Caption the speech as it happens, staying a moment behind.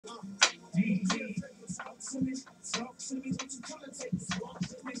Each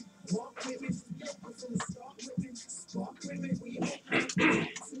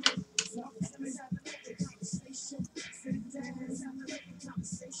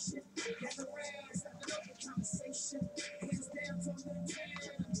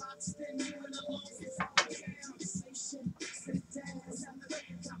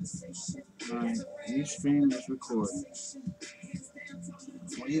stream is recording.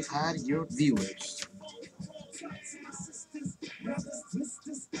 Please hide your viewers. I'm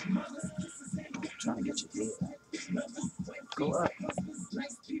trying to get your head up. Go up.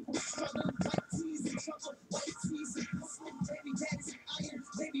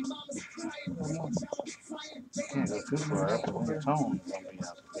 Can't go too far up, and the tone is gonna be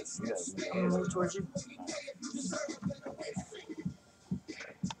out. You gotta move towards you.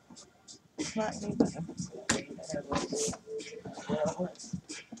 Not me, but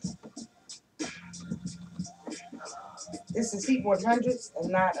This is Heat 100s and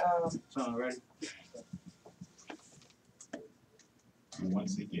not song ready? And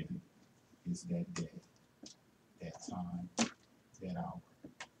once again, it's that day, that time, that hour.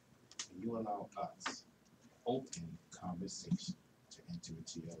 And you allow us open conversation to enter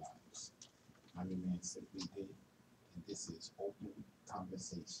into your lives. I'm your man Simply D, and this is Open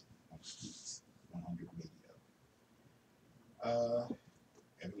Conversation on Heat 100 Radio.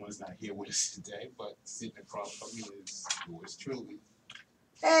 Everyone's not here with us today, but sitting across from me is yours truly.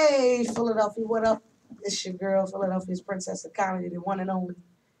 hey, Philadelphia, what up? It's your girl, Philadelphia's Princess of Comedy, the one and only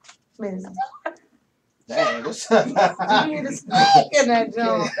Miss. Dang, what's up? You hear the squeak in that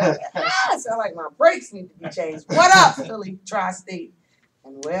joint? I sound like my brakes need to be changed. What up, Philly, Tri-State,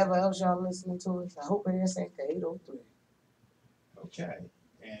 and wherever else y'all listening to us? I hope it is ain't the 803. Okay,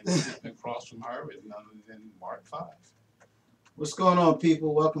 and sitting across from her is none other than Mark 5. What's going on,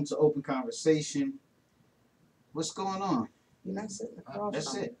 people? Welcome to Open Conversation. What's going on? You're not sitting across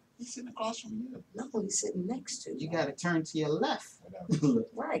That's from it. He's sitting across from you. No, he's sitting next to you. You gotta turn to your left. Whatever.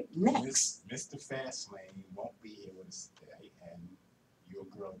 Right, next. Mr. Fastlane won't be here with us today, and your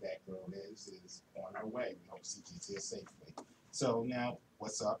girl, that girl is on her way. We hope she gets here safely. So now,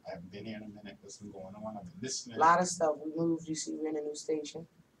 what's up? I haven't been here in a minute. What's been going on? I've been listening. A lot of stuff. We moved. You see, we're in a new station.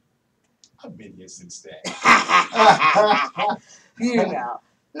 I've been here since that. You know,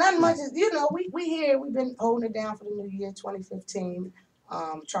 not much. We here. We've been holding it down for the new year, 2015.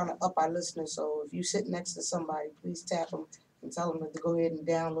 Trying to up our listeners. So if you sit next to somebody, please tap them and tell them to go ahead and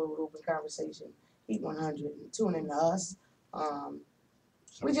download Open Conversation, Heat 100, and tune in to us.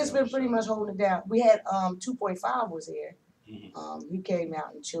 We just been pretty much holding it down. We had 2.5 was here. Mm-hmm. He came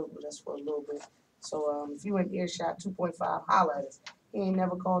out and chilled with us for a little bit. So if you in earshot, 2.5, holler at us. He ain't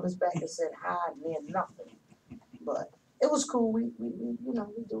never called us back and said hi, man, nothing. But it was cool. We do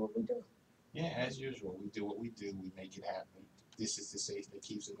what we do. Yeah, as usual, we do what we do. We make it happen. This is the station that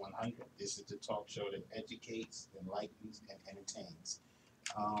keeps it 100. This is the talk show that educates, enlightens, and entertains.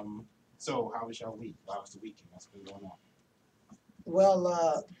 So how was your week? How was the weekend? What's been going on? Well,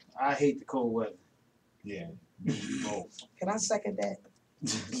 I hate the cold weather. Yeah, both. can I second that?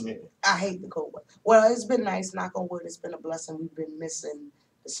 Yeah. I hate the cold weather. Well, it's been nice, knock on wood. It's been a blessing. We've been missing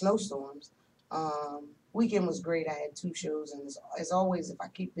the snowstorms. Weekend was great. I had 2 shows, and as always, if I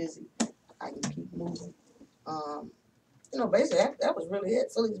keep busy, I can keep moving. Basically, that was really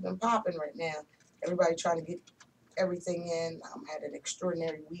it. Philly's been popping right now. Everybody trying to get everything in. Had an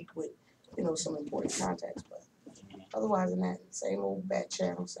extraordinary week with, some important contacts. But otherwise than that, same old bad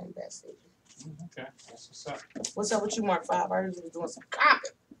channel, same bad station. Okay, that's what's up. What's up with you, Mark 5? I heard you was doing some copy.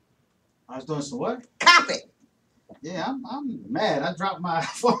 I was doing some what? Copy. Yeah, I'm mad. I dropped my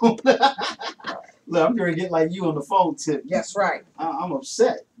phone. Look, I'm gonna get like you on the phone tip. That's right. I'm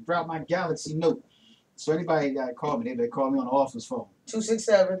upset. Dropped my Galaxy Note. So anybody got call me, they call me on the office phone.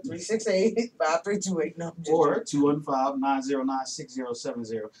 267-368-5328. No, Or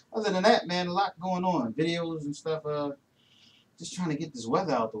 215-909-6070. Other than that, man, a lot going on. Videos and stuff. Just trying to get this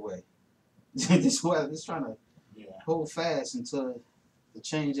weather out the way. This weather, just trying to hold fast until the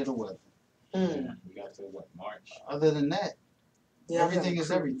change of the weather. Yeah, we got to March. Other than that, Yeah, everything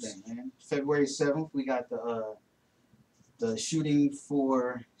is everything, man. February 7th, we got the Shooting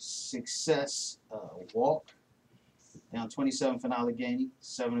for Success walk down 27th in Allegheny,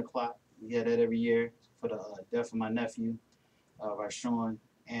 7 o'clock. We had that every year for the death of my nephew, Rashawn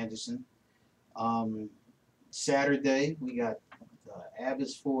Anderson. Saturday, we got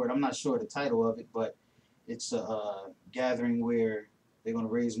Abbotsford. I'm not sure the title of it, but it's a gathering where they're going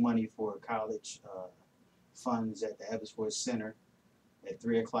to raise money for college funds at the Abbotsford Center at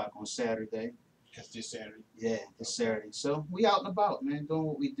 3 o'clock on Saturday. That's this Saturday? Yeah, this Saturday. So we out and about, man, doing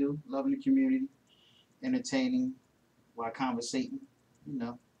what we do, loving the community. entertaining while conversating. You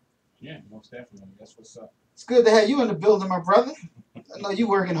know, Yeah, most definitely. That's what's up. it's good to have you in the building, my brother. I know you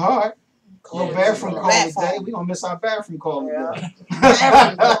working hard. No Yeah, bathroom so, call today. We gonna miss our bathroom call Yeah. today.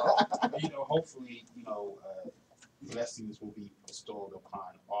 Bathroom call. you know, hopefully, blessings will be bestowed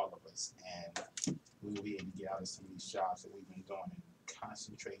upon all of us, and we will be able to get out of some of these jobs that we've been doing and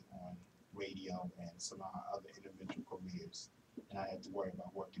concentrate on radio and some of our other individual careers. And I had to worry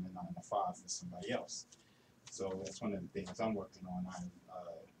about working a 9 to 5 for somebody else. So that's one of the things I'm working on. I've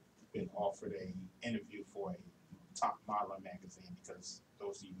been offered a interview for a top modeling magazine because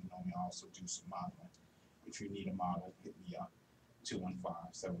those of you who know me, I also do some modeling. If you need a model, hit me up,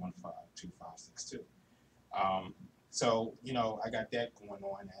 215-715-2562. So, I got that going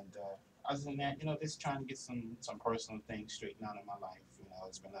on, and other than that, just trying to get some personal things straightened out in my life.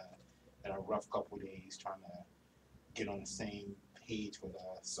 It's been a rough couple of days trying to get on the same page with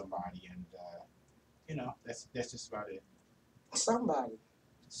somebody, and that's just about it. Somebody.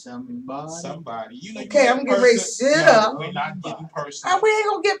 Somebody. Okay, I'm getting ready to sit up. We're not getting personal. We ain't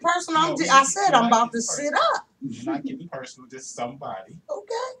gonna get personal. I said I'm about to sit up. You're not getting personal, just somebody.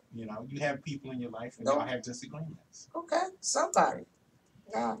 Okay. You have people in your life and y'all have disagreements. Okay, somebody.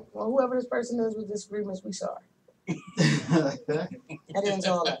 Well, whoever this person is with disagreements, we sorry. That ends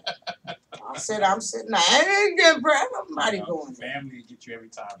all that. I'm sitting. I ain't getting nobody going. Family get you every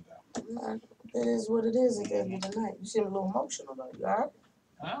time, though. It is what it is at the end of the night. You seem a little emotional though. You all right?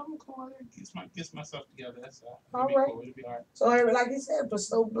 I'm cool. Get myself together. That's all. All right. Cool. It'll be all right. So, like you said,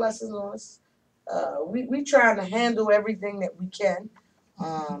 bestow blessings on us. We trying to handle everything that we can.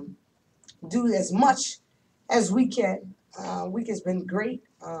 Do as much as we can. Week has been great.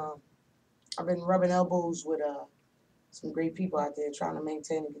 I've been rubbing elbows with some great people out there trying to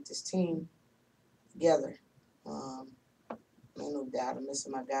maintain and get this team together. Ain't no doubt I'm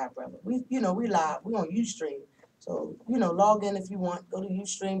missing my god brother. We live. We on Ustream. So, log in if you want. Go to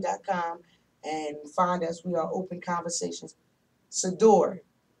ustream.com and find us. We are Open Conversations. Sador,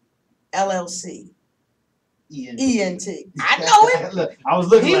 LLC. ENT. I know it. Look, I was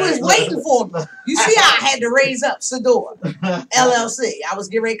looking. He was waiting for me. You see how I had to raise up Sador, LLC. I was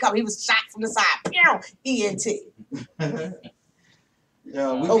getting ready to come. He was shot from the side. Pew! ENT.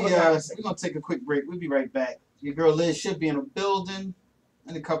 We're gonna take a quick break. We'll be right back. Your girl Liz should be in the building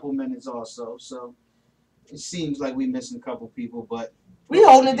in a couple minutes also. So it seems like we missing a couple people, but we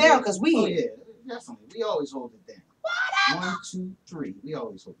holding it down because we here. Yeah, definitely. We always hold it down. 1, 2, 3. We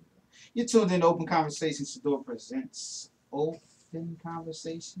always hold it down. You're tuned in to Open Conversation. Sador presents Open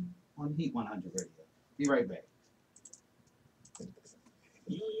Conversation on Heat 100 Radio. Be right back.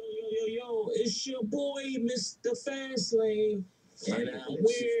 Yo, it's your boy, Mr. Fastlane. And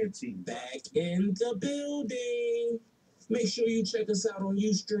we're back in the building. Make sure you check us out on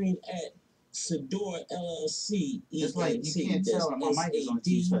Ustream at Sador LLC. It's like you can't tell my mic is on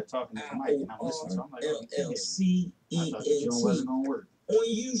until you start talking to the mic, and I'm listening. So I'm like, oh, LLC I thought the show wasn't gonna work. On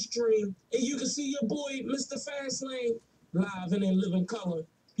Ustream, and you can see your boy, Mr. Fastlane, live and in living color.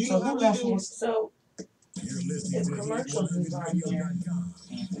 You know how we do. So if commercials is on there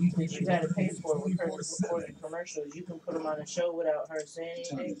that you gotta pay for recording commercials, you can put them on a show without her saying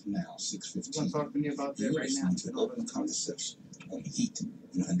anything. Now, You gonna talk to me about that right now? to Open Conversation on Heat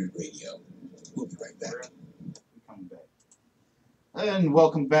 100 Radio. We'll be right back. We're coming back. And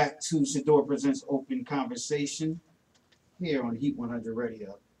welcome back to Sador Presents Open Conversation here on Heat 100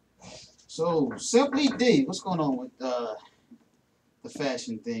 Radio. So, Simply D, what's going on with the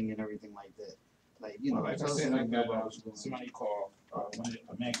fashion thing and everything like that? Like, Like I tell us said, a I little bit got about what's going on. somebody called a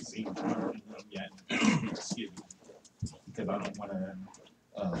magazine. I don't know yet. Excuse me, because I don't want to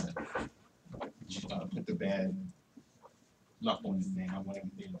put the bad luck on anything. I want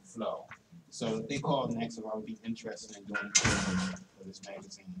everything to flow. So they called and asked if I would be interested in doing for this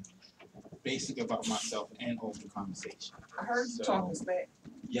magazine, basically about myself and open conversation. I heard you talking back.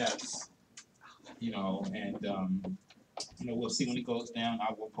 Yes, we'll see when it goes down.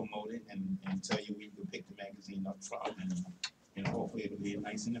 I will promote it and tell you we can pick the magazine up front, and hopefully it'll be a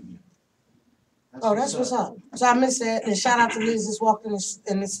nice interview. That's what's up. So I missed that. And shout out to Liz just walked in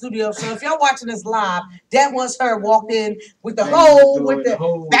the studio. So if y'all watching this live, that was her walked in with the hole, with the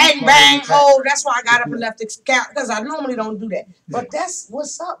bang bang hole. That's why I got up and left the count because I normally don't do that. But that's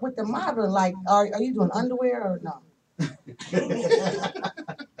what's up with the modeling. Like, are you doing underwear or no?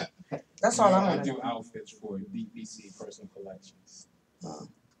 That's all I'm I gonna do do. outfits for DPC Personal Collections.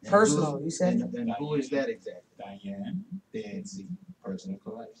 Personal, you said? And who is that exactly? Diane Dancy Personal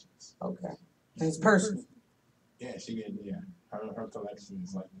Collections. Okay. And it's personal. Yeah, her collection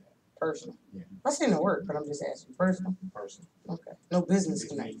is like that. Personal. Yeah. I seen the work, but I'm just asking. Personal. Personal. Okay. No business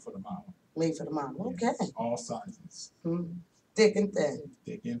It's connect. made for the model. Made for the mom. Okay. Yes, all sizes, Thick and thin.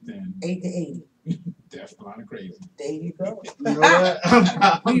 thick and thin, 8 to 80. deaf, blind, and crazy. There you go. You know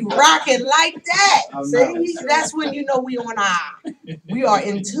what? We rock it like that. I'm See, not. that's when you know we on our. We are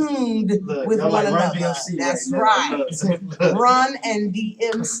in tuned Look, with y'all one like Run another. DMC That's now. right. Look. Run and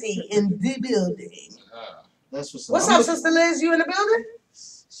DMC in the building. That's what's What's I'm up, Sister Liz? You in the building?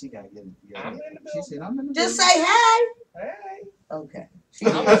 She gotta get it. I'm in the She said, I'm in the Just building. say hey. Hey, Okay.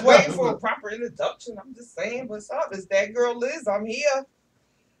 I was waiting for a proper introduction. I'm just saying, what's up? It's that girl Liz. I'm here.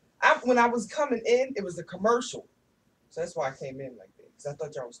 When I was coming in, it was a commercial, so that's why I came in like that. Cause I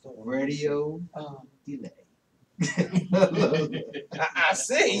thought y'all was still Radio delay. I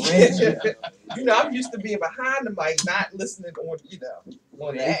see. You know, I'm used to being behind the mic, not listening on,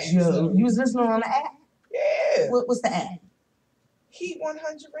 on the app. You was listening on the app? Yeah. What's the app? Heat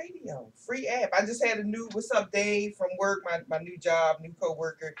 100 Radio, free app. I just had a new, what's up, Dave, from work, my new job, new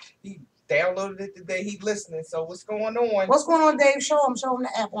coworker. He downloaded it today. He listening. So what's going on? What's going on, Dave? Show him the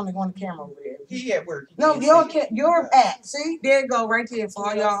app on the camera over there. He at work. He No, can't see it. your app. See, there you go, right there for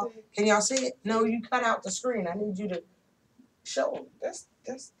all Can y'all y'all. see it? Can y'all see it? No, you cut out the screen. I need you to show them. That's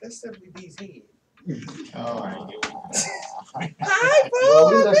simply these heads. Oh, Hi,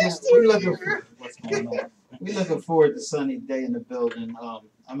 Well, folks. what's going on? We looking forward to sunny day in the building.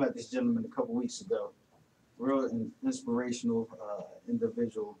 I met this gentleman a couple weeks ago. Real inspirational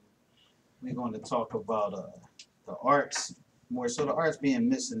individual. We're going to talk about the arts, more so the arts being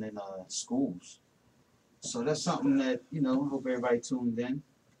missing in schools. So that's something that, hope everybody tuned in.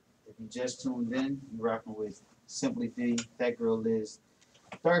 If you just tuned in, you're rocking with Simply D, That Girl Liz,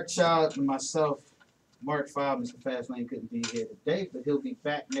 Dark Child, and myself, Mark 5. Mr. Fastlane couldn't be here today, but he'll be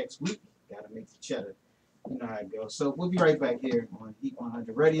back next week. Gotta make the cheddar. You know how it goes. So we'll be right back here on Heat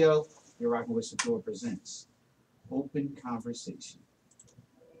 100 Radio. You're rocking with Sador Presents Open Conversation.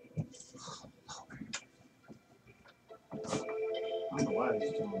 I don't know why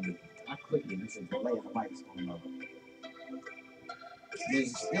this is doing. I clicked it and it said delay and the mic's on.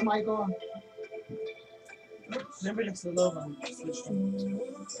 Is your mic on? Remember it's the logo. Switch to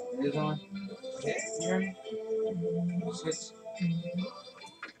It is on? Yeah. you hear me? Switch.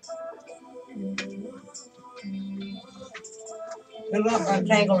 Good luck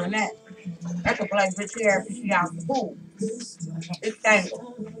untangling that. That's a black bitch here after she out the pool. It's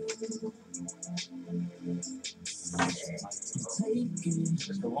tangled.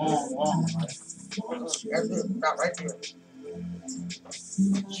 It's the long, right? That's it. Stop right there. If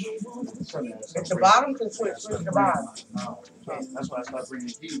If the bottom can switch the bottom. No, that's why I stopped bringing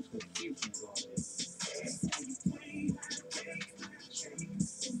cubes, because the cubes can go on there.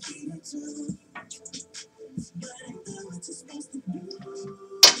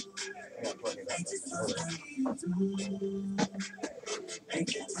 I gotta plug it up.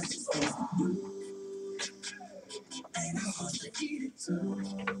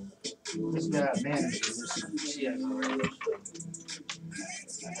 This guy manages, she has a radio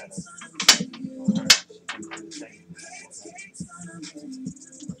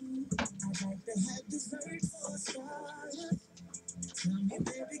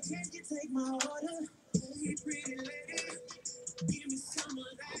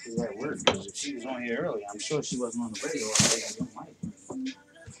She's at work, because if she was on here earlier, I'm sure she wasn't on the radio all day. I don't like it.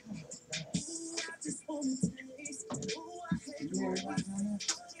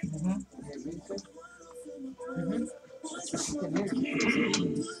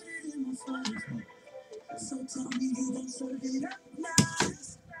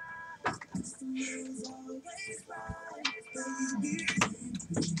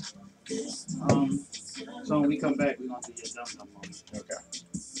 So when we come back, we're gonna do your dumb dumb moment. okay.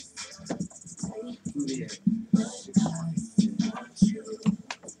 We'll be here.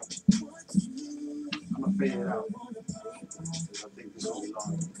 I'm gonna fade it out. I think this will be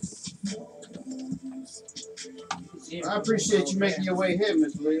long. I appreciate you making your way here,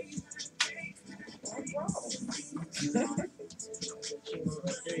 Miss Liz.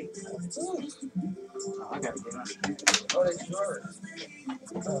 I gotta get on it. Oh, that's yours.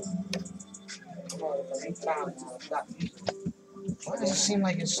 Why does it seem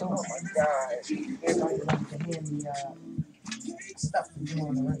like it's so? Oh my God! Everybody likes to hand me stuff to do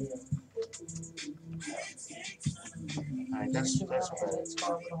on the radio. Alright, that's It's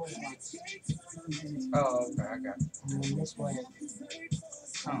called with a whole bunch. Oh, okay, I got it. And then this way,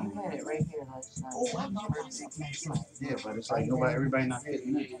 I had it right here last night. Oh, I'm yeah, but it's like nobody, everybody not here.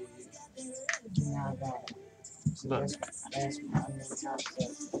 Now I got it. So Look. that's my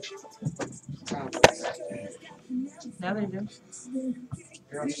Now they do.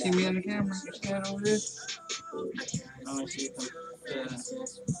 You see me on the camera? You stand over there? I don't see it.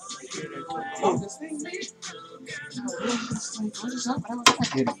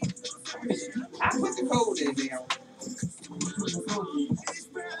 Get it. I put the code in there.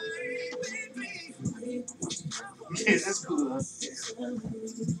 Yeah, that's cool. Huh?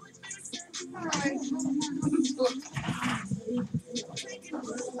 Alright.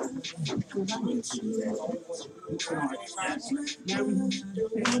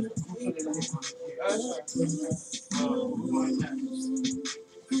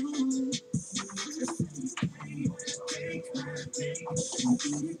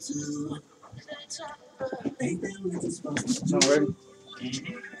 No, ready?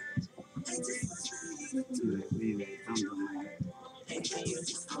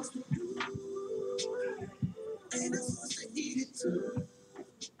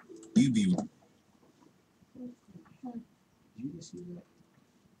 You be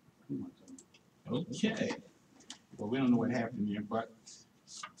okay. Well, we don't know what happened here, but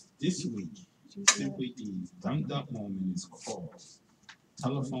this week, Simply E's dumped up moment is called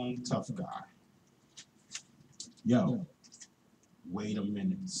Telephone Tough Guy. Yo, wait a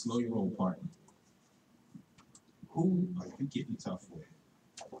minute. Slow your roll, partner. Who are you getting tough with?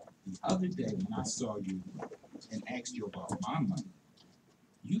 The other day when I saw you and asked you about my money,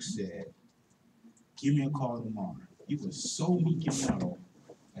 you said, give me a call tomorrow. You were so meek and mellow,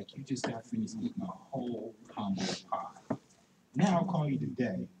 like you just got finished eating a whole combo of pie. Now I'll call you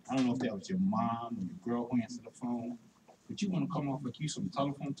today. I don't know if that was your mom or your girl who answered the phone, but you want to come off like you some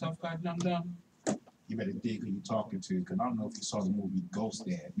telephone tough guy dum-dum? You better dig who you talking to, because I don't know if you saw the movie Ghost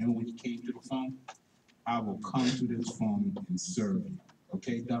Dad. Remember when he came through the phone? I will come to this phone and serve you.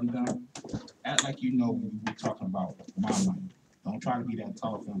 Okay, dum-dum? Act like you know when we're talking about my money. Don't try to be that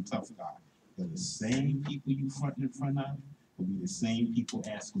telephone tough guy. They're the same people you fronting in front of will be the same people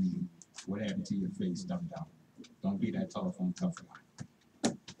asking you what happened to your face, dum-dum. Don't be that telephone tough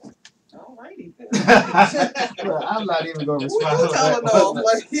guy. Alrighty then. Look, I'm not even gonna Who respond you to telling that. off?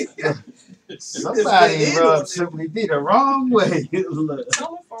 Like, Somebody rubbed Simply D the wrong way. Look.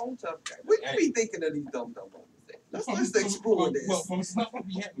 telephone tough guy. What you be thinking of these dumb moments? Let's explore this. Well, from stuff that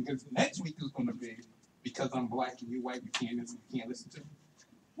we have, because next week is going to be because I'm black and you white, you can't listen to me.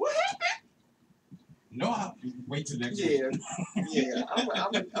 What happened? No, I'll wait till next week. Yeah. I'm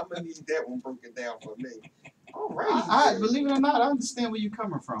gonna need that one broken down for me. Alrighty. I believe it or not, I understand where you're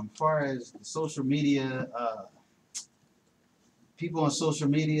coming from. As far as the social media, people on social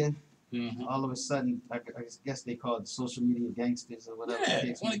media, Mm-hmm. all of a sudden, I guess they call it social media gangsters or whatever. Yeah, the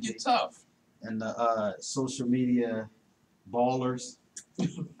it's case may going to be. get tough. And the social media ballers.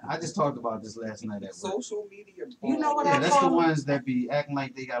 I just talked about this last night at work. Social media. You know what Yeah, I that's the call them? ones that be acting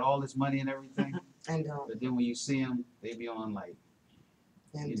like they got all this money and everything, And but then when you see them, they be on like,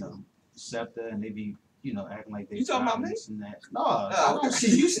 you know, SEPTA, and they be, you know, acting like they. You talking about me? this and that. No, I don't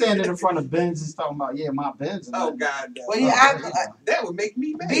see you standing in front of Benz talking about, yeah, my Benz. And Oh that. God, no. Well, yeah, That would make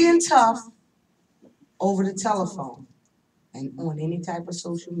me mad. being tough over the telephone and on any type of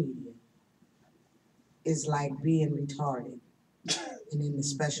social media is like being retarded and in the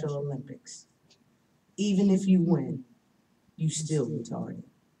Special Olympics. Even if you win, you still retarded.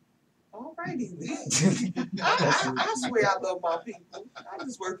 Alrighty then. I swear I love my people. I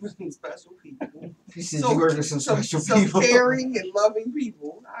just work with some special people. You said you work with some special some people. caring and loving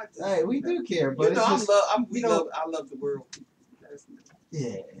people. Hey, we do care, but You know, it's just, I love the world.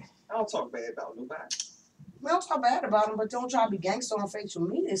 yeah. I don't talk bad about nobody. We don't talk bad about them, but don't try to be gangster on social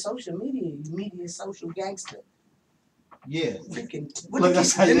media. Social media, media is social gangster. Yeah. Freaking, Look,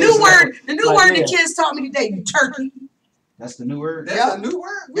 that's how the you new say word, it. the new Like, word yeah. the kids taught me today, you turkey. That's the new word. That's a new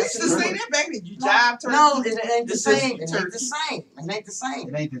word. We used That's to a new say word. that back then. You jive turkey. No, it ain't the This same. is It ain't turkey. the same. It ain't the same.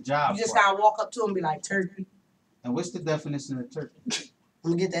 It ain't the job. You just part. gotta walk up to them and be like, turkey. And what's the definition of turkey?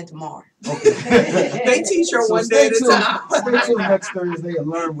 I'm gonna get that tomorrow. Okay. They teach her So one stay day at a tuned. time. Stay tuned next Thursday and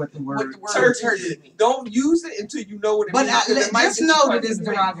learn what the word. What the word turkey. Don't use it until you know what it But means. 'cause it might just get you know that punched it's in the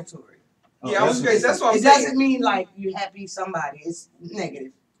face. derogatory. Yeah, I was crazy. That's what I'm It saying. doesn't mean like you happy somebody. It's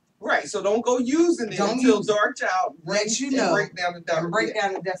negative. Right, so don't go using it Don't until use it. Dark Child Let you and know. break down the And break yeah.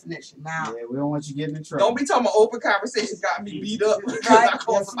 down the definition. Now, Yeah, we don't want you getting in trouble. Don't be talking about open conversations got me beat up because Right, I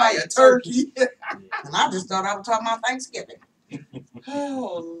called that's somebody a right. turkey. and I just thought I was talking about Thanksgiving.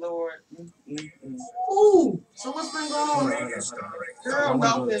 Oh Lord. Ooh, so what's been going Hold on? on, hold on, hold on. Girl, I wanna go-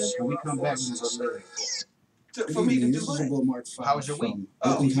 nothing. When we come back, we can go live. For me to do This is your what? boy Mark 5 How was your week? from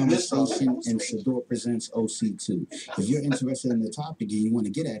Oh, Open you missed all Conversation that. and Shador Presents OC2. If you're interested in the topic and you want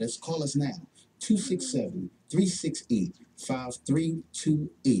to get at us, call us now.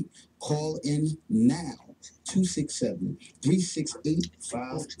 267-368-5328. Call in now.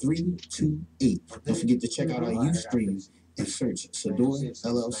 267-368-5328. Don't forget to check out our Ustream and search Shador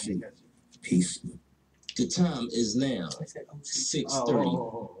LLC. Peace. The time is now I said, oh,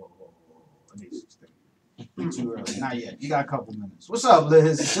 6:30. I need 6:30. You too early. Not yet. You got a couple minutes. What's up,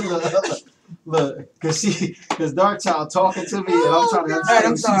 Liz? Look, cause Dark Child talking to me, and I'm trying to God. I'm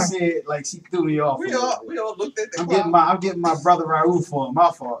understand sorry. what she said. Like she threw me off. We all looked at the I'm clock. getting my brother Raouf for him. My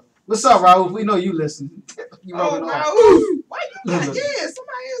fault. What's up, Raouf? We know you listen. You Oh, rubbing off. Raouf! Why you not? Yeah,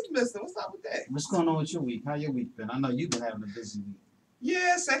 somebody is missing. What's up with that? What's going on with your week? How your week been? I know you've been having a busy week.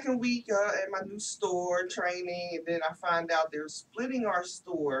 Yeah, second week at my new store training, and then I find out they're splitting our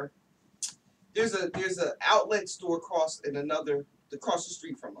store. There's a outlet store across the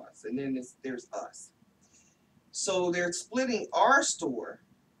street from us, and then there's us. So they're splitting our store,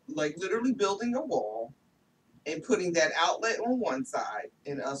 like literally building a wall and putting that outlet on one side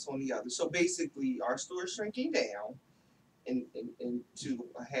and us on the other. So basically, our store is shrinking down into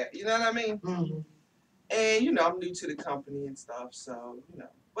a half. You know what I mean? Mm-hmm. And you know, I'm new to the company and stuff, so you know,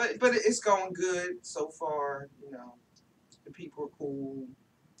 but it's going good so far. You know, the people are cool.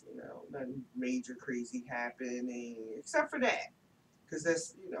 You know, nothing major crazy happening except for that, because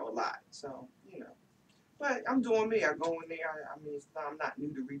that's you know a lot. So you know, but I'm doing me. I go in there. I mean, I'm not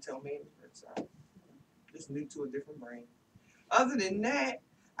new to retail management, so just new to a different brain. Other than that,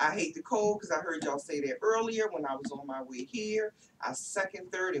 I hate the cold because I heard y'all say that earlier when I was on my way here. I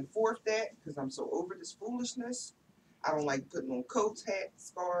second, third, and fourth that because I'm so over this foolishness. I don't like putting on coats, hats,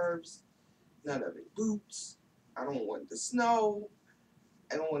 scarves, none of it. Boots. I don't want the snow.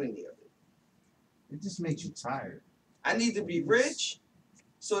 I don't want any of it. It just makes you tired. I need to be rich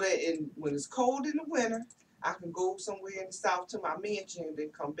so that when it's cold in the winter, I can go somewhere in the south to my mansion and then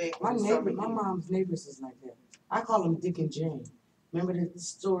come back My when the neighbor, summer my here. mom's neighbors is like that. I call them Dick and Jane. Remember the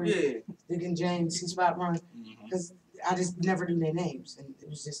story? Yeah. Dick and Jane, C-Spot Run? Because I just never knew their names. And it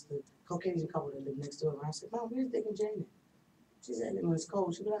was just the Caucasian couple that lived next door. And I said, Mom, where's Dick and Jane at? She said, when it's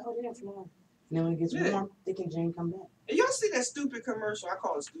cold, she'd be like, oh, they're in Florida. And then when it gets Yeah. warm, Dick and Jane come back. And y'all see that stupid commercial? I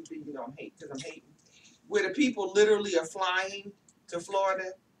call it stupid, you know, I'm hating. Where the people literally are flying to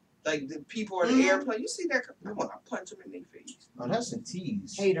Florida. Like the people are in the airplane. You see that? I want to punch them in their face. Oh, that's a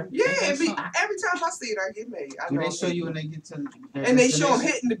tease. Hater. Yeah, That's every something. time I see it, I get mad. I Do know they I'm show you hating. when they get to their And they show them destination?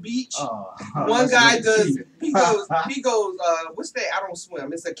 hitting the beach. Oh, One that's guy really does. cheap. He goes. What's that? I don't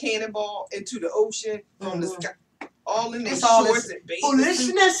swim. It's a cannonball into the ocean from the sky. All in their It's all shorts this and bathing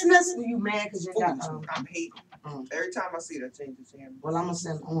suits. foolishness. You mad because you got Foolishness. I'm hating. Every time I see that, change the channel. Well, I'm gonna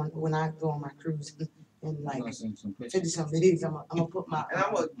send on when I go on my cruise in I'm like gonna send some 50 pictures. something days. I'm gonna put my. And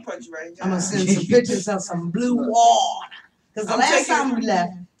I'm gonna punch you right in the I'm gonna eye. send some pictures of some blue water. Because the I'm last taking- time we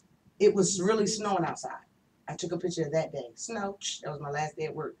left, it was really snowing outside. I took a picture of that day. Snow. That was my last day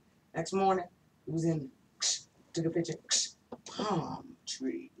at work. Next morning, it was in. Took a picture. Palm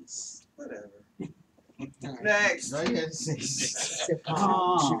trees. Whatever. Next. All you had to say I is said palm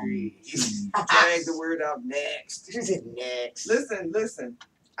palm trees. trees. Drag the word out next. She said next. Listen.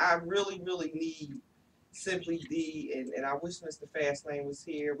 I really need Simply D, and I wish Mr. Fastlane was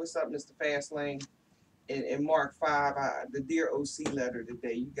here. What's up, Mr. Fastlane? And Mark 5, the Dear OC letter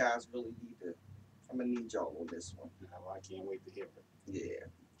today. You guys really need to. I'm gonna need y'all on this one. I can't wait to hear it.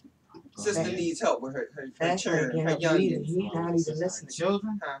 Yeah. Sister Okay. needs help with her That's churn, like, her yeah, youngins. he not even listening.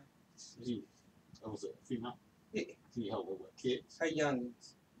 Children? Huh? That was a female? Yeah. She helped with what, kids? Her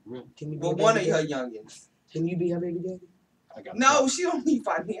youngins. Really? Can you be Well, a one of baby her daddy? youngins. Can you be her baby daddy? I got No, she don't need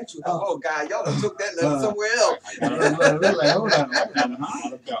financial help. Oh God, y'all done took that letter somewhere else. I got a We're like, hold on. belt.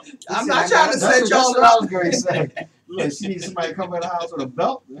 I'm said, not I trying got to That's set what y'all I up. was going to say. Look, she needs somebody to come in the house with a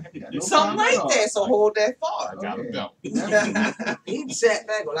belt. No Something problem at like all. that, so hold that I far. got a Okay. belt. He sat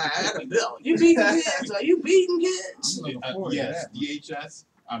back like, I got a belt. You beating kids? Are you beating kids? I'm looking forward to Yes, that. DHS,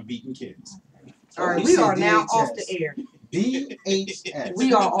 I'm beating kids. All right, You we said are now DHS. off the air. DHS.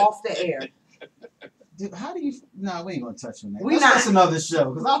 We are off the air. Dude, how do you? No, we ain't gonna touch on that. We That's not. another show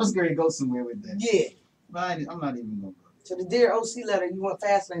because I was going to go somewhere with that. Yeah. But I'm not even gonna go. So the Dear OC letter, you want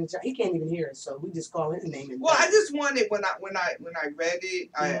Fastlane? He can't even hear it, so we just call his name. Well, I just wanted when I read it,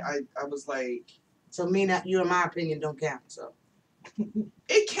 I was like, So me not you and my opinion don't count. So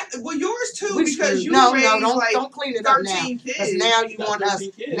it can't. Well, yours too we because screwed. you No, raised don't like don't clean it up now. 13 Because kids. now you got want us.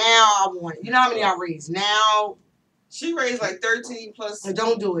 13 kids. Now I want it. You know how many I raised? Now She raised like 13 plus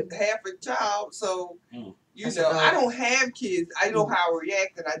don't do it. half a child, so you That's know a I don't have kids. I know how I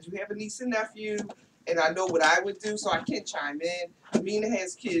react, and I do have a niece and nephew, and I know what I would do, so I can chime in. Mina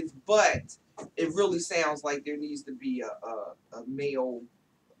has kids, but it really sounds like there needs to be a male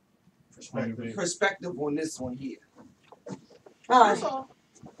perspective on this one here. All That's right. all.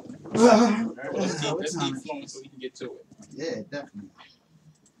 Let's keep flowing so we can get to it. Yeah, definitely.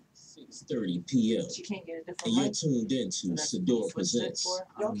 6:30 p.m. She can't get a different And you're mic. tuned into Sador Presents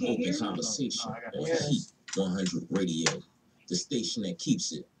Y'all can't Open hear me? Conversation No, I got on it. Heat 100 Radio, the station that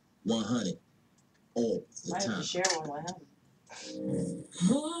keeps it 100 all the Might have to time. share one with him.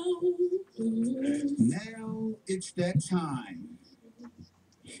 Now it's that time.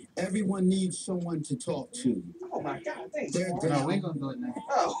 Everyone needs someone to talk to. Oh my God, thanks. They're Mark. No, we ain't down. gonna do it now.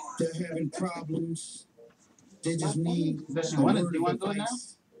 Oh, They're having problems. They just need Unless a you want word to, of do it now?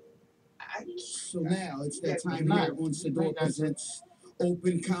 advice. I, So now it's that Yeah, time not. here on Sador Presents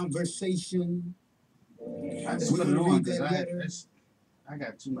Open Conversation. I just We're put it gonna on read because that letter. I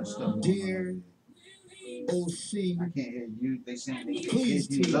got too much stuff going on. Dear I OC, can't hear you. They saying they can't please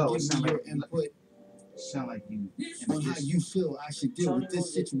hear you team, low. give It me sound your like input sound like you in on the how distance. you feel I should deal with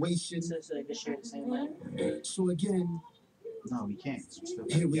this situation. So they can share the same mic. So again, No, we can't. 'Cause we still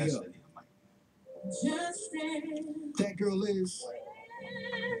got here a we guest go. in here. Like, That girl is.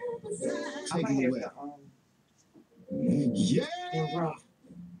 I Take might it have away. to, Yeah.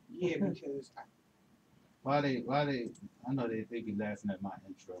 yeah, because why they? I know they be laughing at my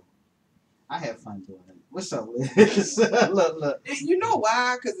intro. I have fun doing it. What's up, Liz? look. you know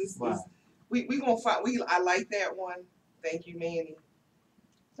why? Because Why? we gonna find. I like that one. Thank you, Manny.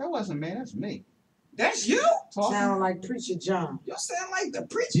 That wasn't me. That's me. That's you. Talking. Sound like Preacher John. You sound like the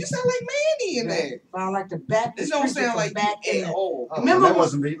preacher. You sound like Manny in that. Sound like the This Baptist don't preacher sound from like back you in at the. all. Oh, Remember that when-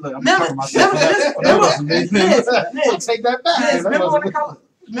 wasn't me. Look, I'm remember- covering myself. remember- That wasn't me. Liz, I'll take that back. Liz, That remember on wasn't the me. color?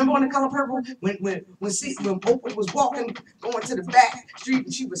 Remember on the Color Purple when Oprah was walking, going to the back street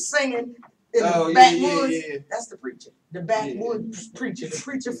and she was singing in the backwoods? That's the preacher, the backwoods preacher, the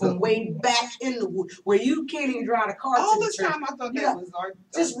preacher from way back in the wood, where you can't even drive a car All to the this church. time I thought You that got- was our.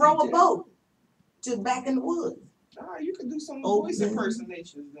 Just our row a DJ. boat to back in the woods. You can do some Open voice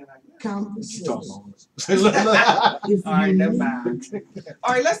impersonations then, I guess. Conversation. If All right, you never need- mind.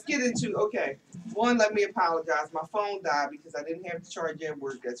 All right, let's get into, okay. One, let me apologize. My phone died because I didn't have the charger at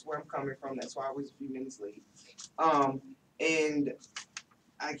work. That's where I'm coming from. That's why I was a few minutes late. And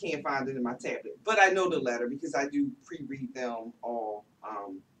I can't find it in my tablet. But I know the letter because I do pre-read them all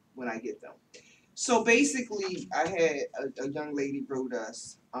when I get them. So basically, I had a young lady wrote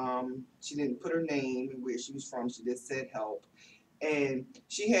us. She didn't put her name and where she was from. She just said help. And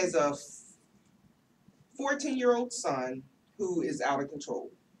she has a 14-year-old son who is out of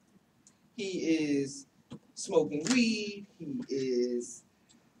control. He is smoking weed. He is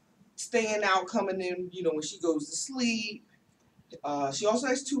staying out, coming in, when she goes to sleep. She also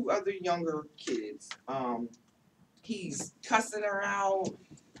has 2 other younger kids. He's cussing her out.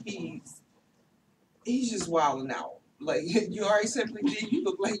 He's just wilding out. Like, you already simply did. You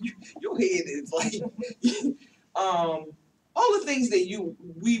look like your head is like, all the things that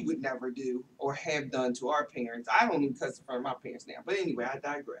we would never do or have done to our parents. I don't even cuss in front of my parents now. But anyway, I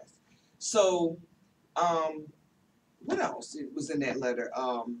digress. So, what else was in that letter?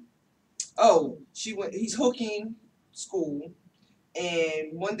 He's hooking school.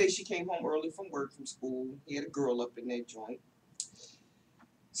 And one day she came home early from work from school. He had a girl up in that joint.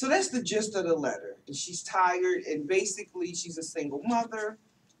 So that's the gist of the letter. And she's tired, and basically she's a single mother.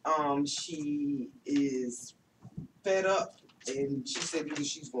 She is fed up, and she said either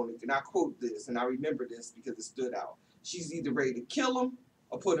she's going to, and I quote this, and I remember this because it stood out. She's either ready to kill him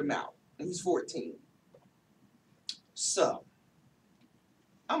or put him out. And he's 14. So,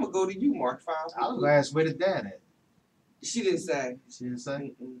 I'm going to go to you, Mark 5. I was gonna ask where the dad at. She didn't say. She didn't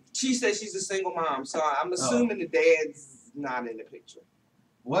say. She said she's a single mom, so I'm assuming the dad's not in the picture.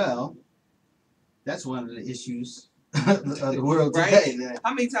 Well, that's one of the issues of the world Right? today. That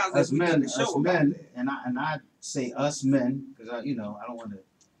How many times have us we done men, the show us about men, that? and I say us men because I don't want to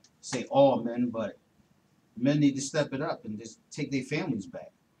say all men, but men need to step it up and just take their families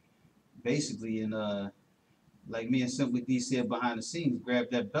back, basically. And like me and Simply D said behind the scenes, grab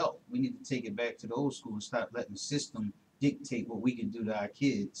that belt. We need to take it back to the old school and stop letting the system dictate what we can do to our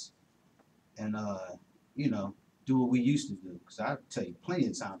kids, and do what we used to do. Because I tell you, plenty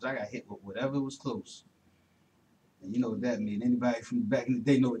of times I got hit with whatever was close. And you know what that means. Anybody from back in the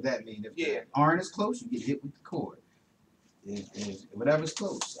day know what that means. If the iron is close, you get hit with the cord. If whatever's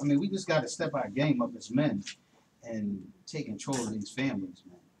close. I mean, we just got to step our game up as men and take control of these families,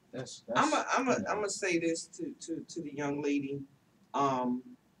 man. That's I'm gonna say this to the young lady.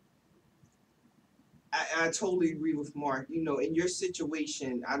 I totally agree with Mark. In your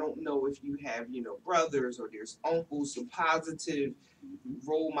situation, I don't know if you have, brothers or there's uncles, some positive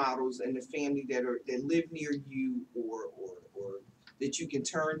role models in the family that live near you or that you can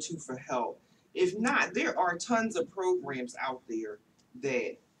turn to for help. If not, there are tons of programs out there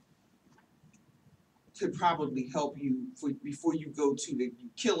that could probably help you before you go to the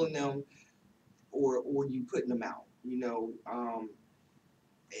killing them or you putting them out.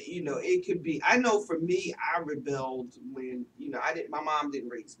 It could be. I know for me, I rebelled when I didn't. My mom didn't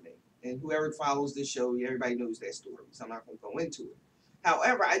raise me, and whoever follows this show, everybody knows that story. So I'm not gonna go into it.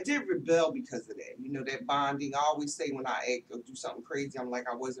 However, I did rebel because of that. That bonding. I always say when I act or do something crazy, I'm like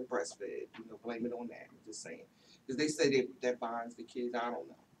I wasn't breastfed. Blame it on that. I'm just saying because they say that bonds the kids. I don't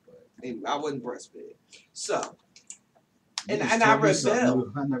know, but anyway, I wasn't breastfed. So. And I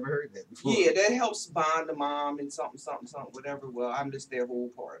rebel. I never heard that before. Yeah, that helps bond the mom and something, whatever. Well, I missed their whole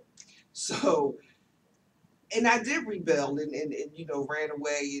part. So, and I did rebel and ran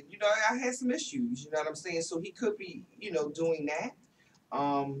away. And, I had some issues, you know what I'm saying? So he could be, doing that.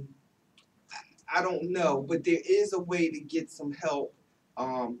 Um, I don't know, but there is a way to get some help.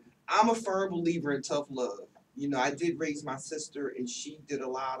 I'm a firm believer in tough love. I did raise my sister and she did a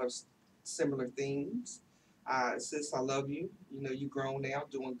lot of similar things. Sis, I love you. You grown now,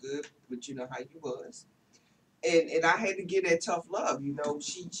 doing good, but you know how you was. And I had to get that tough love.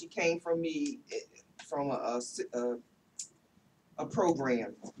 She came from me from a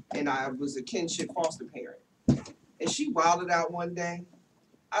program, and I was a kinship foster parent. And she wilded out one day.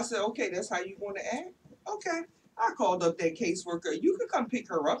 I said, okay, that's how you want to act? Okay. I called up that caseworker. You can come pick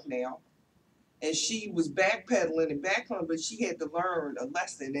her up now. And she was backpedaling and backpedaling, but she had to learn a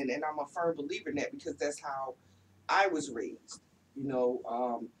lesson. And I'm a firm believer in that because that's how I was raised.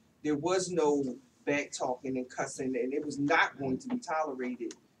 There was no back talking and cussing, and it was not going to be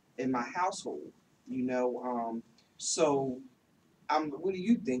tolerated in my household. So what do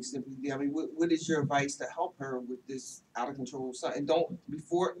you think, Simply? I mean, what is your advice to help her with this out of control son? And don't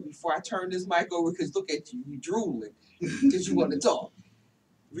before I turn this mic over, because look at you drooling because you want to talk.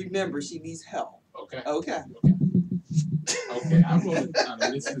 Remember, she needs help. Okay. Okay. Okay. I'm going to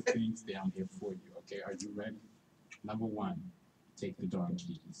list the things down here for you. Okay. Are you ready? Number one, take the dog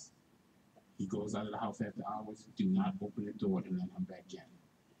keys. He goes out of the house after hours. Do not open the door and let him back in.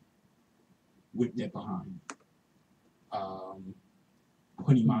 Whip that behind.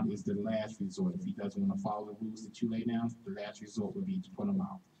 Put him out is the last resort. If he doesn't want to follow the rules that you lay down, the last resort would be to put him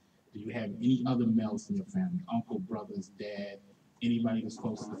out. Do you have any other males in your family? Uncle, brothers, dad, anybody that's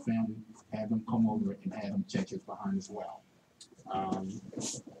close to the family? Have them come over and have them check his behind as well.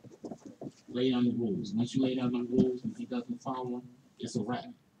 Lay down the rules. Once you lay down the rules and he doesn't follow them, it's a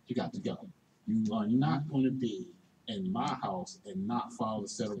wrap. You got to go. You are not going to be in my house and not follow the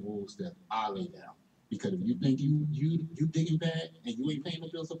set of rules that I lay down. Because if you think you digging bad and you ain't paying no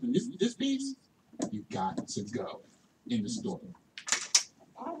bills up in this piece, you got to go in the store.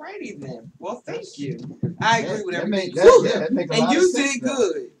 All righty then. Well, thank you. I agree with everything. That make a and lot you of sense, did though.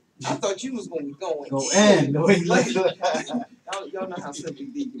 good. I thought you was going to be going. Go in. Y'all know how Simply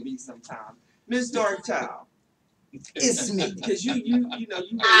D can be sometimes. Miss Dark Child, it's me. Because you raised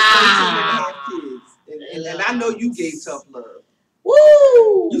 13 and a half kids. And I know you gave tough love.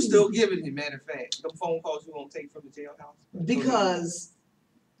 Woo! You still giving it, matter of fact. Them phone calls you won't take from the jailhouse. Because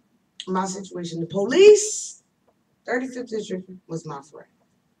my situation, the police, 35th district was my friend.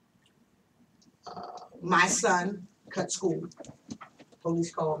 My son cut school.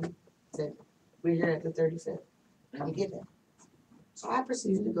 Police called me, said, we're here at the 35th. Come get him. So I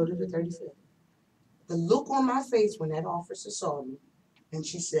proceeded to go to the 35th. The look on my face when that officer saw me, and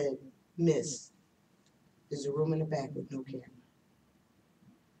she said, Miss, there's a room in the back with no camera.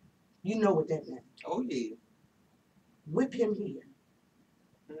 You know what that meant. Oh, yeah. Whip him here.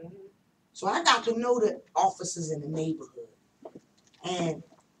 Mm-hmm. So I got to know the officers in the neighborhood. And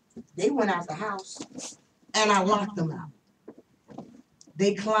they went out the house, and I locked them out.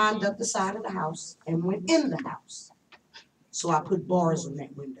 They climbed up the side of the house and went in the house. So I put bars on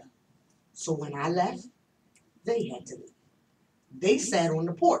that window. So when I left, they had to leave. They sat on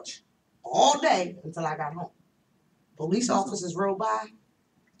the porch all day until I got home. Police officers rode by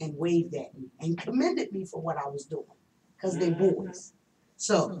and waved at me and commended me for what I was doing, because they're boys.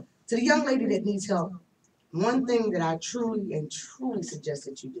 So to the young lady that needs help, one thing that I truly suggest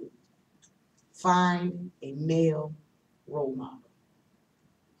that you do, find a male role model.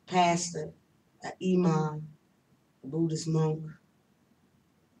 Pastor, an imam, a Buddhist monk,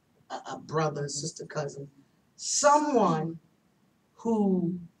 a brother, sister, cousin, someone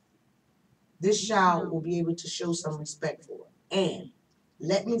who this child will be able to show some respect for. And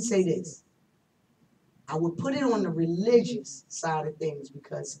let me say this, I would put it on the religious side of things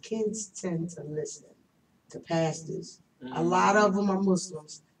because kids tend to listen to pastors. A lot of them are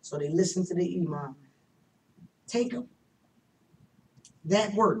Muslims, so they listen to the imam. Take them.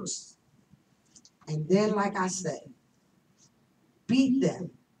 That works. And then, like I said, beat them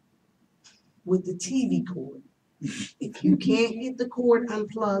with the TV cord. If you can't get the cord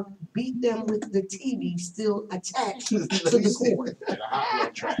unplugged, beat them with the TV still attached to the cord. And a hot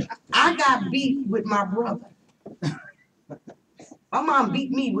rod track. I got beat with my brother. My mom beat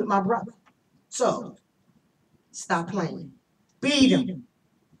me with my brother. So, stop playing. Beat him.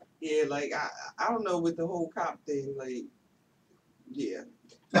 Yeah, like I don't know with the whole cop thing, like, yeah.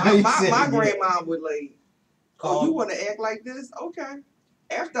 How you My say it? grandma would like, oh, Call- you want to act like this? Okay.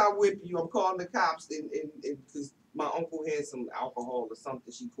 After I whip you, I'm calling the cops, and because my uncle had some alcohol or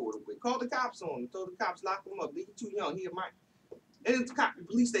something she poured it with. Call the cops on him. Told the cops lock him up. He's too young. He a minor. And the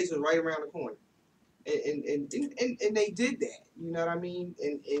police station was right around the corner. And they did that. You know what I mean?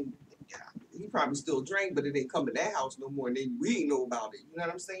 And yeah, he probably still drank, but it ain't come to that house no more. And we ain't know about it. You know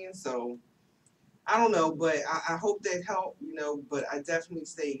what I'm saying? So I don't know, but I hope that helped, you know, but I definitely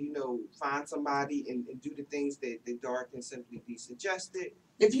say, you know, find somebody and do the things that Dara can simply be suggested.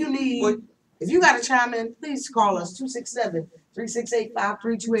 If you need, What, if you got to chime in, please call us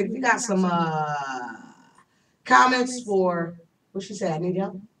 267-368-5328. If you got some comments for what she said, I need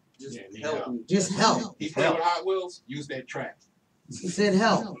help. just Yeah, need help help. me. Just help. He's playing with Hot Wheels, use that track. She said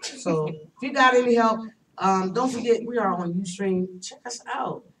help. So if you got any help, don't forget we are on Ustream. Check us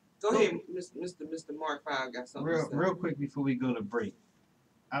out. Go ahead, Mr. Mark 5 got something to say. Real quick before we go to break.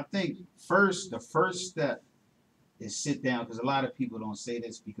 I think the first step is sit down, because a lot of people don't say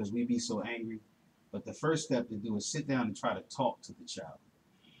this because we be so angry. But the first step to do is sit down and try to talk to the child.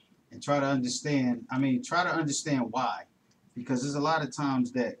 And try to understand why. Because there's a lot of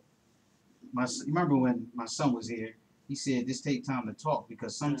times that remember when my son was here, he said this take time to talk,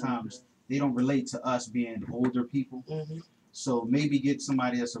 because sometimes they don't relate to us being older people. So maybe get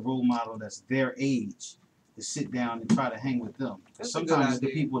somebody that's a role model that's their age to sit down and try to hang with them. Sometimes the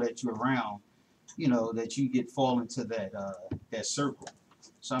people that you're around, you know, that you fall into that circle.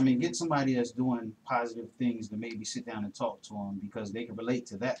 So I mean, get somebody that's doing positive things to maybe sit down and talk to them, because they can relate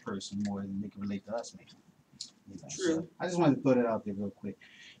to that person more than they can relate to us maybe. You know, True. so I just wanted to throw that out there real quick.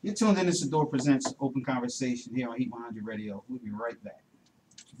 You're tuned in to Sador Presents Open Conversation here on Heat 100 Radio. We'll be right back.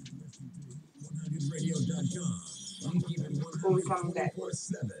 100radio.com. When we come back.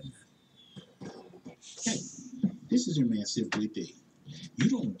 Hey, this is your man Simply D. You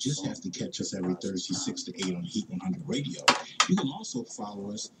don't just have to catch us every Thursday 6 to 8 on Heat 100 Radio. You can also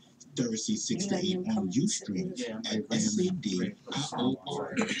follow us Thursday 6 to 8 on Ustream at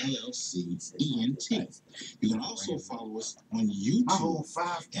SADIORLLCENT. You can also follow us on My whole YouTube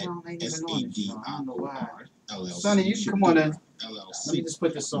 5 pound ain't at even on this song. I don't know why. SADIORLLC. Sonny, you can come on in. LLC. Let me just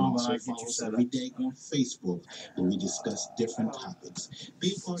put the song on. Also I get follow you us set every up. day on Facebook, where we discuss different topics.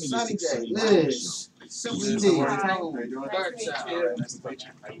 Be a part of this Sunny Day, exciting show. Liz, Simply D, Hi. Tone, Dark Child,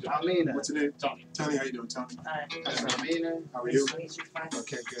 Almina. What's your name? Tony. Tony, how you doing, Tony? Hi. That's Almina. How are you? Nice to meet you. Fine.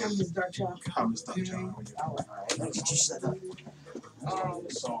 Okay, I'm good. Miss Dark Child. How Miss Dr. How are you? Let me get you set up. The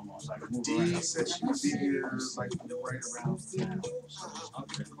song on so I can move Dee around. said she would be here like right around now. So I'm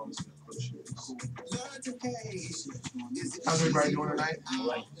gonna close the push. Cool. How's everybody doing tonight?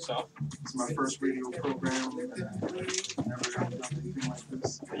 Right, so It's my first radio program. Never done anything like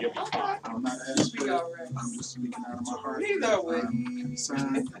this. you'll be fine. I'm not an expert. I'm just speaking out of my heart. He know it. I'm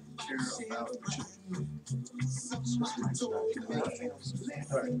concerned and care about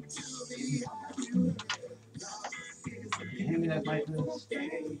children. You hand me that mic, Liz?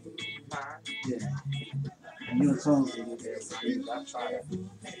 Fine. Yeah. And you and Tone will be there. I'll try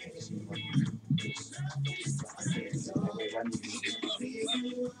to see what I need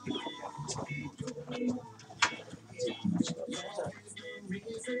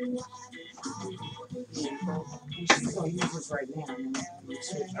She's gonna use this right now.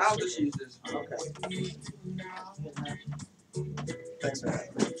 I'll just use this. Okay. Thanks for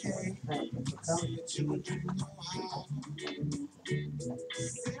having me. So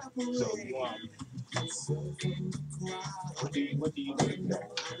you what do you do now?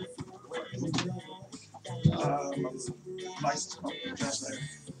 I'm licensed public translator.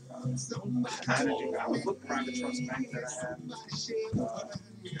 Managing our private trust bank that I have.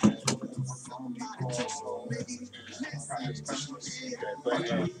 Private specialist. But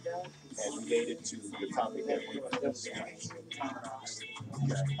as related to the topic that we're discussing.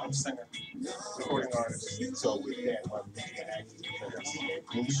 I'm a singer, recording artist. So with that, what we can ask is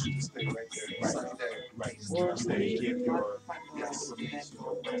Blue shoes, stay right there. Sunny day. right, so you give your information,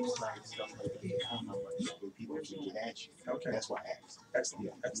 your website, stuff like that, phone number, so people can get at you. Okay. That's why I asked.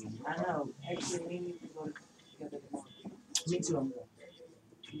 Excellent. Excellent. I know. Actually, we need to go together tomorrow. Me too, I'm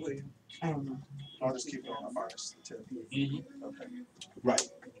going. I don't know. I'll just keep it on my artist tip. Mm-hmm. Okay. Right,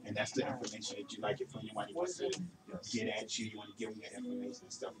 and that's the information that you like if anybody wants to get at you, you want to give them that information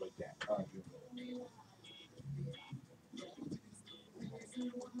and stuff like that.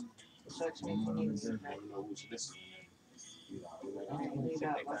 Search me for news. You never know who's listening. You know, like, I don't Leave check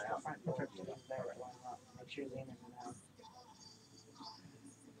out that what's guy the out. front door to the back one up. Make sure they in and out.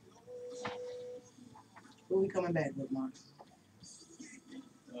 Who we coming back with, Mark?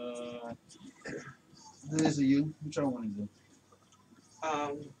 This is you. What y'all want to do?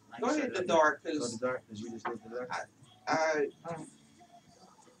 Go ahead the dark, Go cause to dark, cause you just did the dark.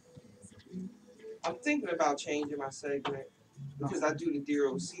 I'm thinking about changing my segment because I do the Dear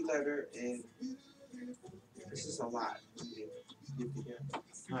OC letter and this is a lot to get together.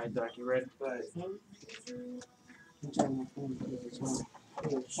 All right, Doc, you ready? But I'm turning my phone to this one.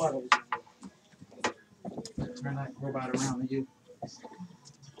 Yeah, part of it. Turn that robot around to you.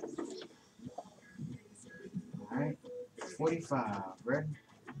 All right, 45. Ready?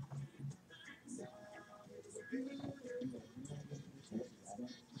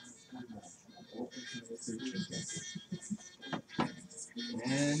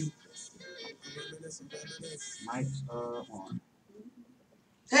 And mic's on.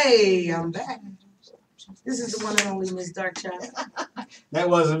 Hey, I'm back. This is the one and only Miss Dark Child. That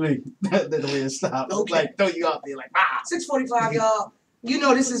wasn't me. That's the way it stopped. Okay. Like throw you out there like ah. 6:45, y'all. You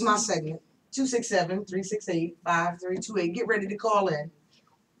know this is my segment. 267-368-5328. Get ready to call in.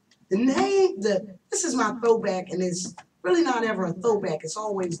 This is my throwback, and it's really not ever a throwback. It's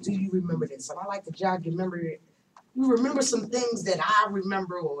always, do you remember this? And I like to jog your memory. You remember some things that I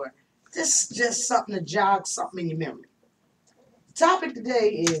remember, or just something to jog something in your memory. The topic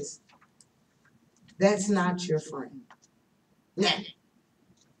today is, that's not your friend. Now,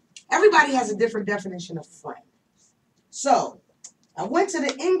 everybody has a different definition of friend. So, I went to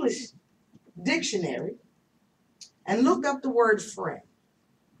the English dictionary and looked up the word friend.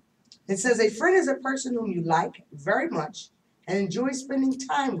 It says a friend is a person whom you like very much and enjoy spending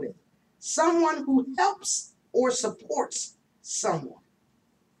time with. Someone who helps or supports someone.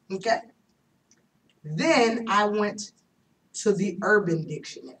 Okay? Then I went to the Urban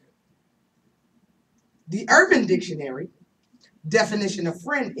Dictionary. The Urban Dictionary definition of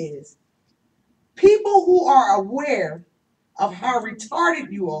friend is people who are aware of how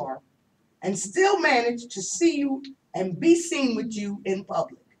retarded you are and still manage to see you and be seen with you in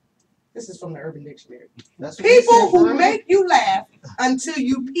public. This is from the Urban Dictionary. That's what they People said, who bro. make you laugh until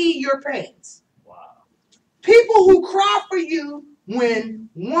you pee your pants. Wow. People who cry for you when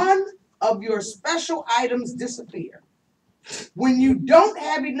one of your special items disappear. When you don't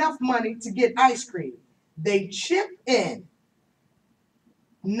have enough money to get ice cream, they chip in,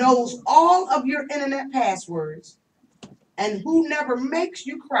 knows all of your internet passwords, and who never makes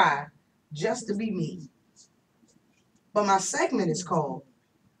you cry just to be mean. But my segment is called,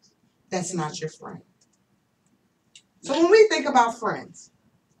 That's Not Your Friend. So when we think about friends,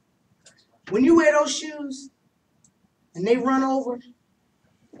 when you wear those shoes and they run over,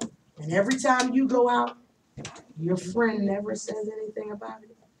 and every time you go out, your friend never says anything about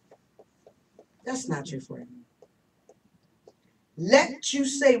it, that's not your friend. Let you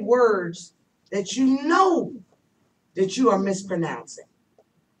say words that you know that you are mispronouncing.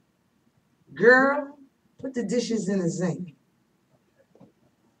 Girl, put the dishes in the sink.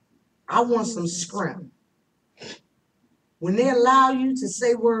 I want some scrim. When they allow you to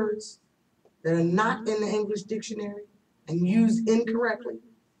say words that are not in the English dictionary and used incorrectly,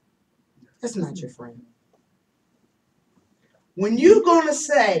 that's not your friend. When you're gonna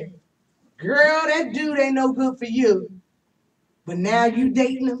say, girl, that dude ain't no good for you, but now you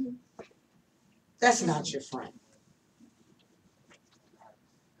dating him, that's not your friend.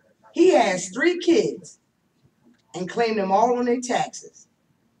 He has 3 kids and claimed them all on their taxes,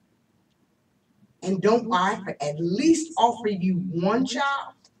 and don't at least offer you 1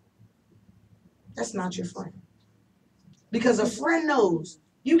 child, that's not your friend. Because a friend knows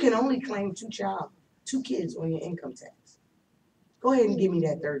you can only claim 2 kids on your income tax. Go ahead and give me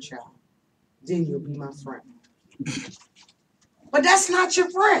that 3rd child. Then you'll be my friend. But that's not your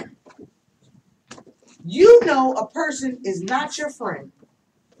friend. You know a person is not your friend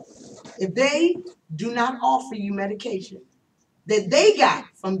if they do not offer you medication that they got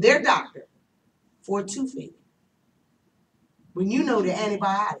from their doctor for a toothache. When you know the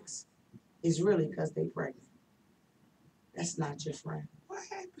antibiotics is really because they're pregnant. That's not your friend. what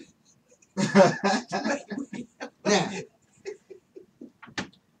happened? Now,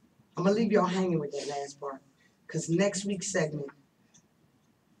 I'm going to leave y'all hanging with that last part, because next week's segment,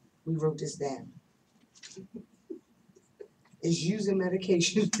 we wrote this down, is using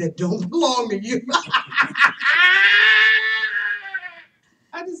medications that don't belong to you.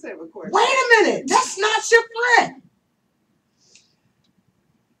 I I just have a question. Wait a minute. That's not your friend.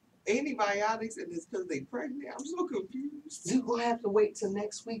 Antibiotics and it's because they pregnant. I'm so confused. You're going to have to wait till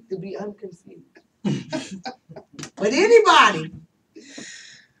next week to be unconfused. But anybody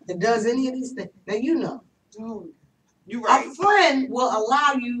that does any of these things, now you know, Oh, you right. a friend will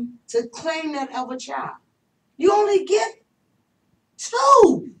allow you to claim that other child. You only get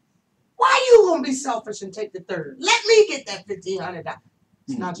 2. Why you gonna be selfish and take the 3rd? Let me get that $1,500.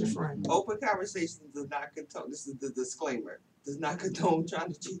 It's not your friend. Open conversation does not condone. This is the disclaimer. Does not condone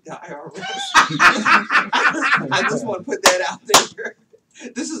trying to cheat the IRS. I just want to put that out there.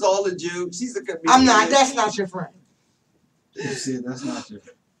 This is all a joke. She's a comedian. I'm not. That's not your friend. You said that's not your.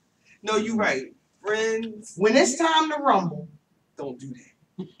 No, you're right. Friends, When it's time to rumble, don't do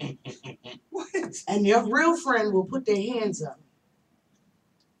that. What? and your real friend will put their hands up,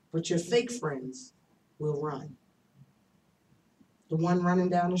 but your fake friends will run. The one running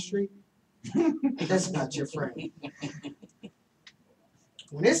down the street, that's not your friend.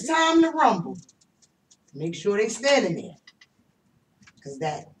 When it's time to rumble, make sure they standing there, because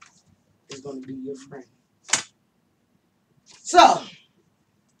that is going to be your friend. So,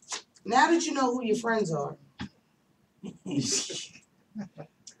 now that you know who your friends are, you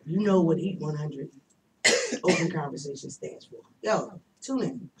know what Heat 100 Open Conversation stands for. Yo, tune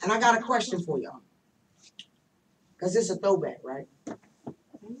in. And I got a question for y'all. Because it's a throwback, right? I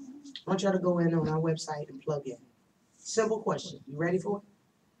want y'all to go in on our website and plug in. Simple question. You ready for it?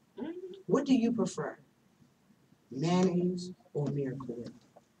 What do you prefer? Mayonnaise or Miracle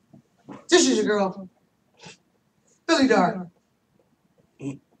Whip? This is your girl, Billy Dark.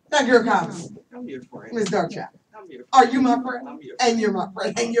 That girl Cobbs. I'm your friend. Miss Darkchild. I'm your friend. Are you my friend? I'm your And you're my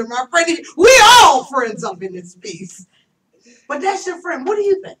friend. And you're my friend. We all friends up in this piece. But that's your friend. What do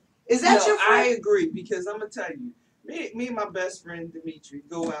you think? Is that your I friend? agree because I'm gonna tell you, me and my best friend Dimitri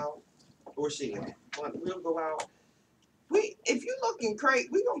go out, or we'll go out. If you looking crazy,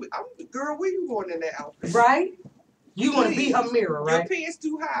 we gonna be. Girl, where you going in that outfit? Right? You want to be her mirror, right? Your pants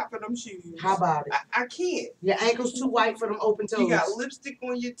too high for them shoes. How about it? I can't. Your ankles too white for them open toes. You got lipstick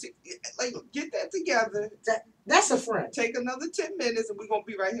on your like. Get that together. That's a friend. Take another 10 minutes, and we're gonna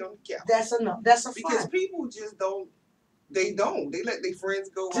be right here on the couch. That's enough. That's a Because friend. people just don't. They don't. They let their friends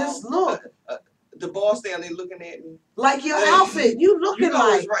go Just out. look. The boss down there looking at me. Like your outfit. You looking You know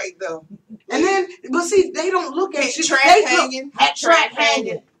like. it's right though. And then, but see, they don't look at you. Track They hanging. Hat track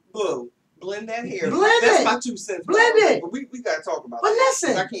hanging. Boom. Blend that hair. Blend That's it. my 2 cents. Blend it. But we gotta talk about But that. 'Cause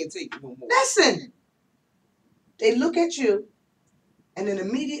listen. I can't take it no more. Listen. They look at you, and then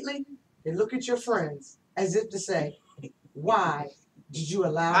immediately they look at your friends as if to say, "Why did you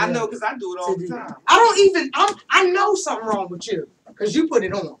allow?" I them know because I do it all to the do time. that?" I don't even. I know something wrong with you because you put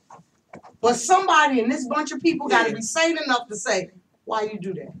it on. But somebody in this bunch of people got to be sane enough to say, "Why you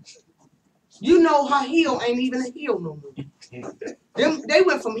do that?" You know her heel ain't even a heel no more. They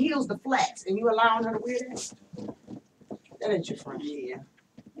went from heels to flats, and you allowing her to wear that? That ain't your friend. Yeah.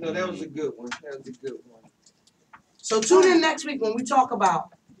 No, that was a good one. That was a good one. So tune in next week when we talk about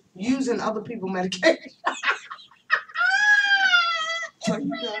using other people's medication. Oh,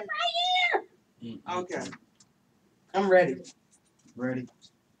 you done? Okay. I'm ready. Ready?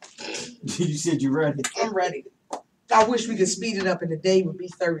 You said you ready. I'm ready. I wish we could speed it up and the day would be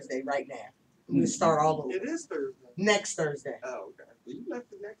Thursday right now. We would start all over. It is Thursday. Next Thursday. Oh, okay. Well, you left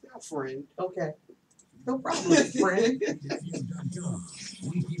the next out, friend. Okay. No problem, friend. Right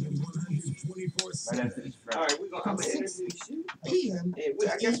after this, All right, I'm gonna introduce you. PM And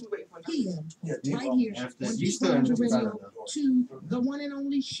I guess we wait for PM, Yeah, right here after on you Heat still 100 haven't Radio started though. to the one and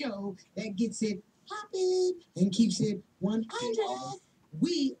only show that gets it popping and keeps it 100.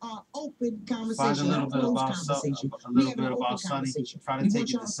 We are open conversation, Find a little not bit closed about conversation. a We little have bit an open about Sonny. conversation. Try to We take want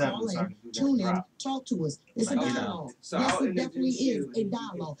it y'all to to 7 call so I in, can do that tune in, drop. talk to us. It's a Like, you know. dialogue. So Yes, I'll it definitely introduce is you. a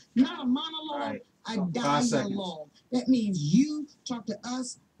dialogue, not a monologue, Alright, a 5 seconds. dialogue. That means you talk to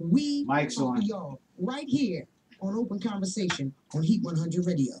us, we Mic's talk on. to y'all, right here on Open Conversation on Heat 100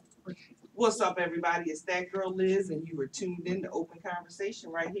 Radio. What's up, everybody? It's that girl Liz, and you were tuned in to Open Conversation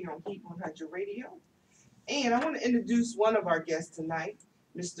right here on Heat 100 Radio. And I want to introduce one of our guests tonight,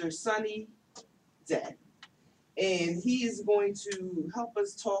 Mr. Sonny Day. And he is going to help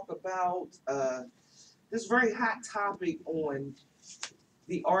us talk about this very hot topic on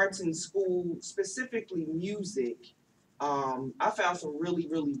the arts in school, specifically music. I found some really,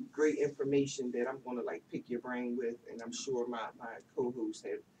 really great information that I'm going to pick your brain with, and I'm sure my co-hosts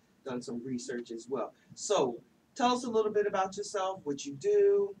have done some research as well. So tell us a little bit about yourself, what you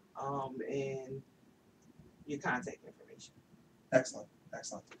do, and your contact information. Excellent,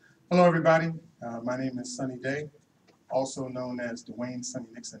 excellent. Hello, everybody. My name is Sonny Day. also known as Dwayne Sonny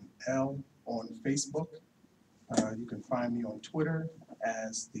Nixon L on Facebook. You can find me on Twitter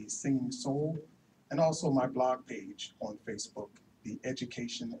as The Singing Soul, and also my blog page on Facebook, The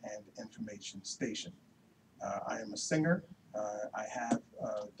Education and Information Station. I am a singer. I have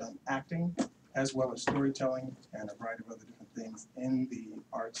done acting as well as storytelling and a variety of other different things in the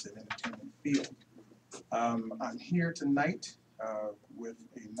arts and entertainment field. I'm here tonight with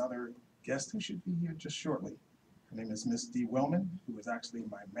another guest who should be here just shortly. Her name is Miss Dee Wellman, who is actually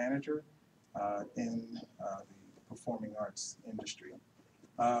my manager in the performing arts industry.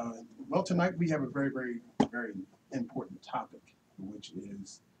 Well, tonight we have a very, very, very important topic, which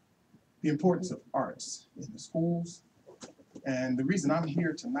is the importance of arts in the schools. And the reason I'm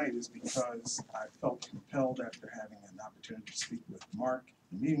here tonight is because I felt compelled after having an opportunity to speak with Mark,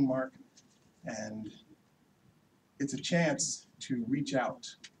 meeting Mark, and it's a chance to reach out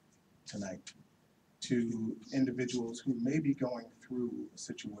tonight to individuals who may be going through a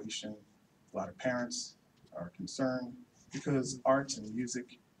situation. A lot of parents are concerned because arts and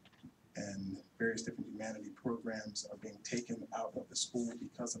music and various different humanity programs are being taken out of the school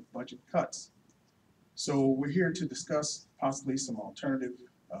because of budget cuts. So we're here to discuss possibly some alternative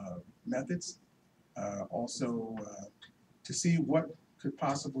methods, also to see what could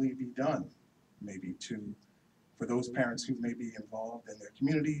possibly be done, maybe for those parents who may be involved in their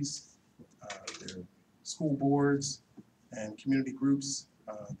communities, their school boards, and community groups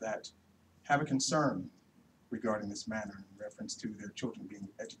that have a concern regarding this matter in reference to their children being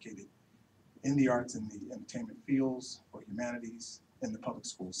educated in the arts and the entertainment fields or humanities in the public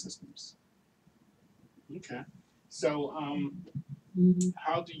school systems. Okay. So,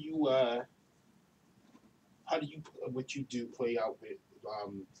 how do you what you do play out with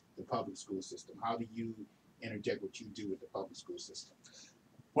the public school system? How do you interject what you do with the public school system?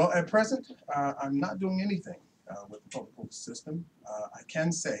 Well, at present, I'm not doing anything with the public school system. I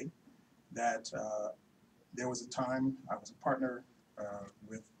can say that there was a time I was a partner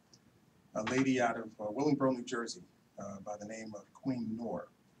with a lady out of Willingboro, New Jersey, by the name of Queen Noor.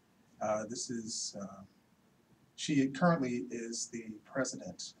 She currently is the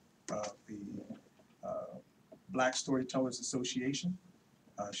president of the Black Storytellers Association.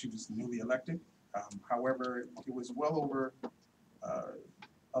 She was newly elected. However, it was well over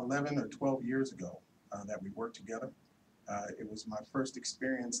 11 or 12 years ago that we worked together. It was my first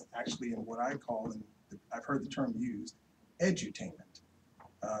experience actually in what I call, and I've heard the term used, edutainment.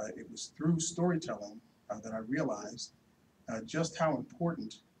 It was through storytelling that I realized just how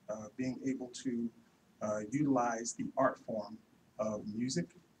important being able to utilize the art form of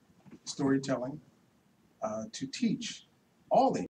music, storytelling, to teach all ages.